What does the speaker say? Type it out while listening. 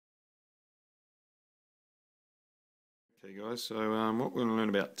Okay guys, so what we're going to learn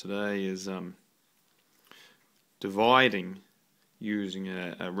about today is dividing using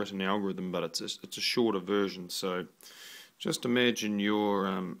a written algorithm, but it's a shorter version. So just imagine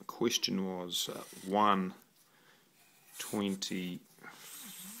your question was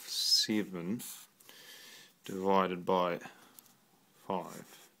 1/27 divided by 5.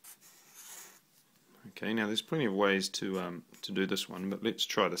 Okay, now there's plenty of ways to do this one, but let's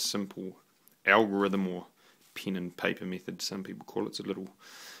try the simple algorithm or pen and paper method, some people call it. It's a little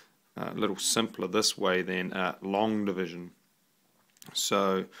simpler this way than long division.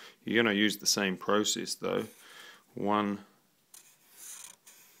 So you're going to use the same process though.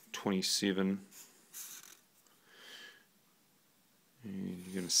 1/27.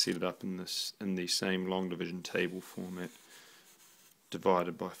 You're going to set it up in the same long division table format,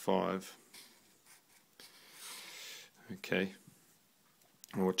 divided by 5. Okay.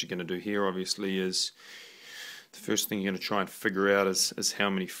 And what you're going to do here obviously is the first thing you're going to try and figure out is how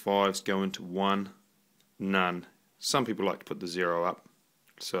many 5s go into 1. None. Some people like to put the 0 up,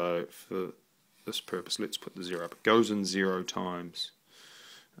 so for this purpose let's put the 0 up. It goes in 0 times.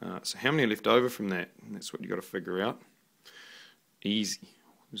 So how many are left over from that? And that's what you've got to figure out. Easy.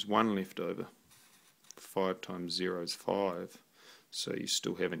 There's 1 left over. 5 times 0 is 5, so you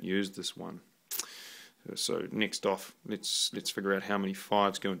still haven't used this one. So next off, let's figure out how many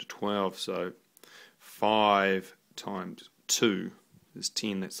 5s go into 12. So 5 times 2 is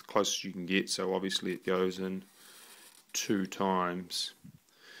 10. That's the closest you can get, so obviously it goes in 2 times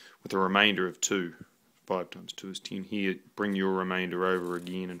with a remainder of 2. 5 times 2 is 10. Here, bring your remainder over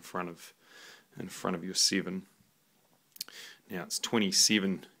again in front of your 7. Now it's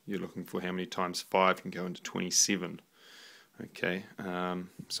 27 you're looking for. How many times 5 can go into 27? Okay,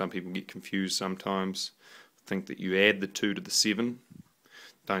 some people get confused sometimes, think that you add the 2 to the 7.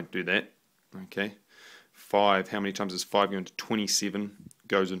 Don't do that. Okay, 5, how many times does 5 go into 27?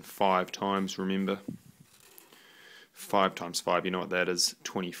 Goes in 5 times, remember. 5 times 5, you know what that is?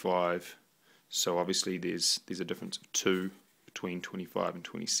 25. So obviously there's a difference of 2 between 25 and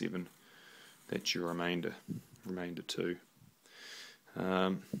 27. That's your remainder 2.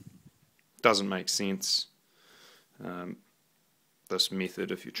 Doesn't make sense, this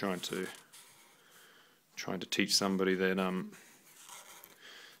method, if you're trying to teach somebody that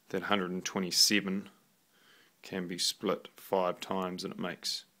 127 can be split 5 times and it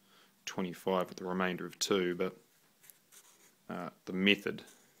makes 25 with the remainder of 2, but the method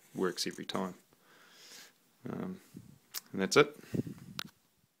works every time. And that's it.